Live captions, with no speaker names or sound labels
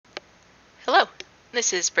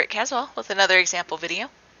This is Britt Caswell with another example video.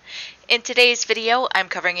 In today's video, I'm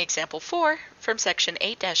covering example 4 from section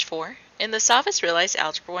 8-4 in the SavvasRealize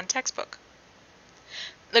Algebra 1 textbook.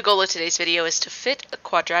 The goal of today's video is to fit a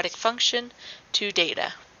quadratic function to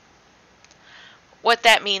data. What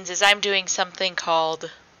that means is I'm doing something called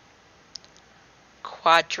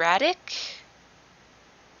quadratic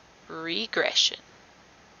regression.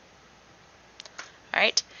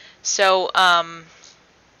 Alright, so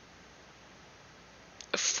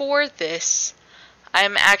for this,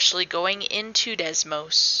 I'm actually going into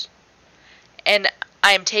Desmos and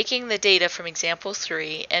I'm taking the data from example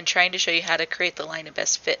 3 and trying to show you how to create the line of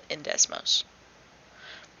best fit in Desmos.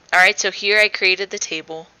 Alright, so here I created the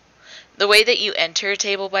table. The way that you enter a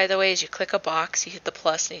table, by the way, is you click a box, you hit the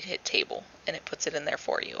plus, and you hit table, and it puts it in there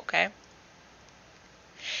for you, okay?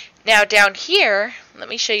 Now down here, let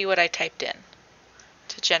me show you what I typed in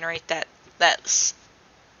to generate that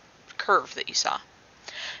curve that you saw.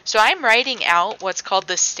 So I'm writing out what's called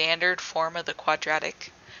the standard form of the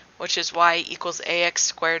quadratic, which is y equals ax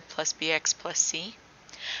squared plus bx plus c.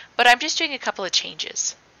 But I'm just doing a couple of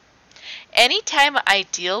changes. Anytime I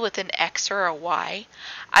deal with an x or a y,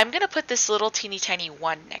 I'm going to put this little teeny tiny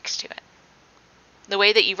 1 next to it. The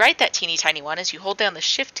way that you write that teeny tiny 1 is you hold down the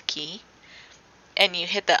shift key and you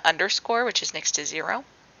hit the underscore, which is next to 0.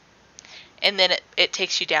 And then it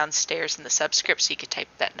takes you downstairs in the subscript so you could type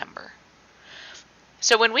that number.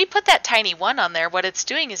 So when we put that tiny 1 on there, what it's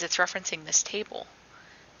doing is it's referencing this table.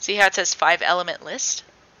 See how it says 5-element list?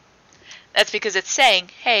 That's because it's saying,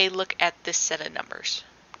 hey, look at this set of numbers.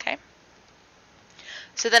 Okay.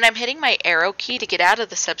 So then I'm hitting my arrow key to get out of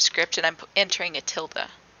the subscript and I'm entering a tilde.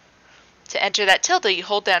 To enter that tilde, you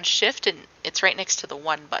hold down shift and it's right next to the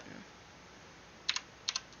 1 button.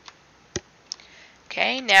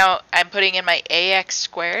 Okay, now I'm putting in my ax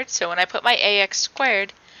squared. So when I put my ax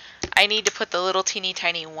squared, I need to put the little teeny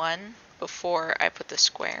tiny 1 before I put the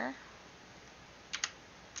square.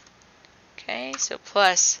 Okay, so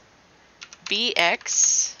plus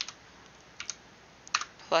bx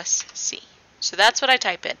plus c. So that's what I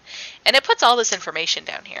type in. And it puts all this information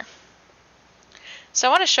down here. So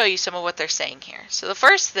I want to show you some of what they're saying here. So the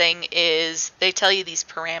first thing is they tell you these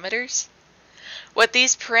parameters. What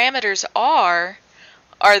these parameters are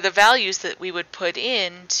the values that we would put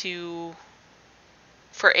in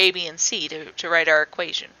for a, b, and c to write our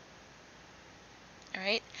equation. All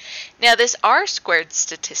right. Now this r squared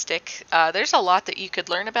statistic, there's a lot that you could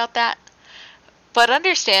learn about that. But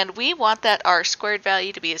understand, we want that r squared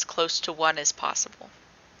value to be as close to 1 as possible.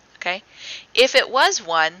 Okay? If it was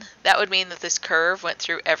 1, that would mean that this curve went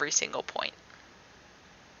through every single point.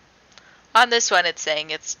 On this one, it's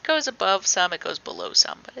saying it goes above some, it goes below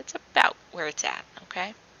some, but it's about where it's at.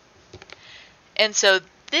 Okay? And so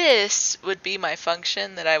this would be my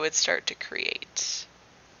function that I would start to create.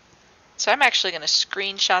 So I'm actually going to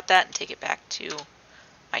screenshot that and take it back to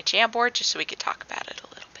my Jamboard just so we could talk about it a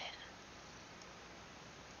little bit.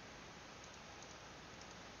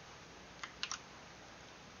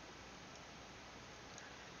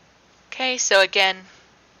 Okay, so again,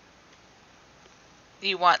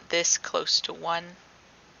 you want this close to 1.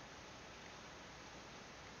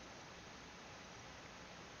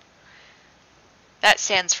 That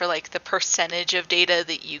stands for like the percentage of data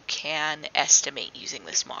that you can estimate using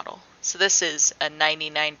this model. So this is a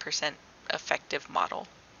 99% effective model.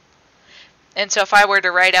 And so if I were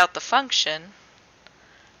to write out the function,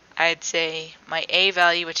 I'd say my a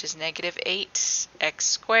value, which is negative 8x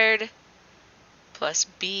squared plus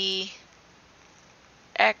b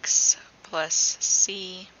x plus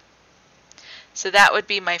c. So that would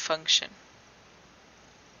be my function.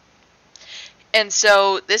 And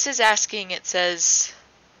so this is asking, it says,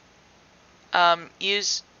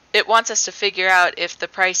 it wants us to figure out if the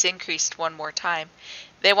price increased one more time.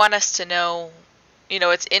 They want us to know,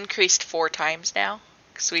 it's increased 4 times now,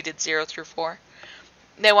 because we did 0 through 4.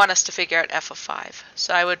 They want us to figure out f of 5.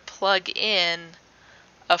 So I would plug in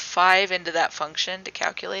a 5 into that function to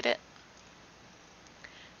calculate it.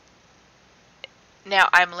 Now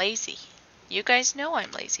I'm lazy. You guys know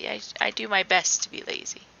I'm lazy. I do my best to be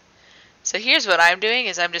lazy. So here's what I'm doing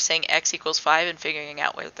is I'm just saying x equals 5 and figuring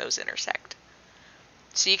out where those intersect.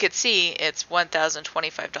 So you could see it's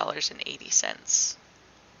 $1,025.80.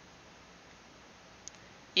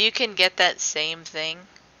 You can get that same thing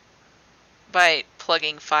by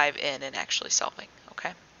plugging 5 in and actually solving,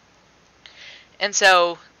 okay? And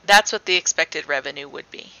so that's what the expected revenue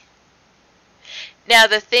would be. Now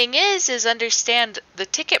the thing is understand the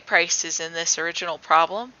ticket prices in this original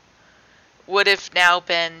problem would have now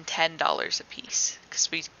been $10 a piece because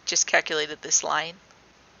we just calculated this line.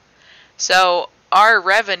 So our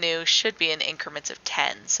revenue should be in increments of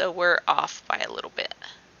 10, so we're off by a little bit.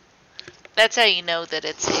 That's how you know that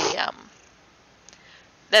it's a,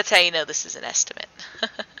 that's how you know this is an estimate.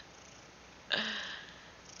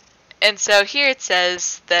 And so here it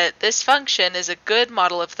says that this function is a good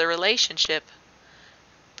model of the relationship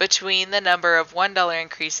between the number of $1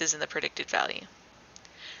 increases in the predicted value.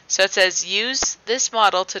 So it says use this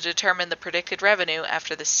model to determine the predicted revenue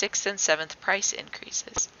after the 6th and 7th price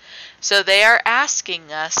increases. So they are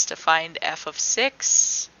asking us to find f of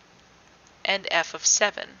 6 and f of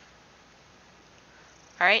 7.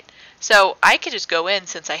 Alright, so I could just go in,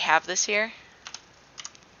 since I have this here,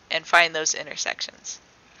 and find those intersections.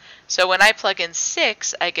 So when I plug in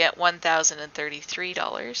 6, I get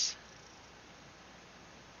 $1,033.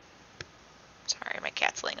 Sorry, my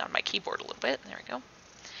cat's laying on my keyboard a little bit. There we go.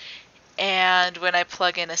 And when I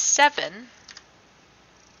plug in a 7,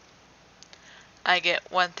 I get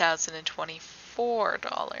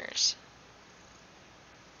 $1,024.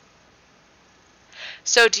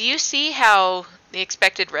 So do you see how the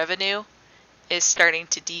expected revenue is starting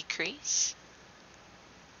to decrease?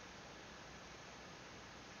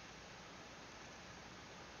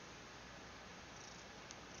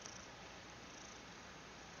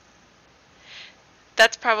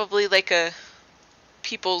 That's probably like a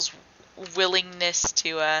people's willingness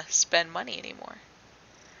to spend money anymore.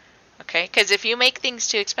 Okay, because if you make things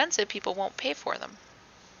too expensive, people won't pay for them.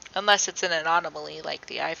 Unless it's an anomaly like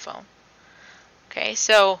the iPhone. Okay,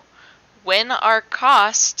 so when our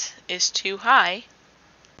cost is too high,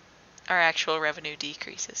 our actual revenue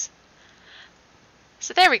decreases.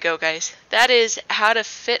 So there we go, guys. That is how to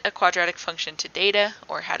fit a quadratic function to data,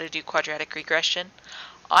 or how to do quadratic regression,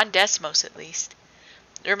 on Desmos at least.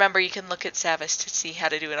 Remember, you can look at Savvas to see how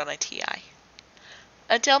to do it on a TI.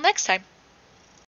 Until next time.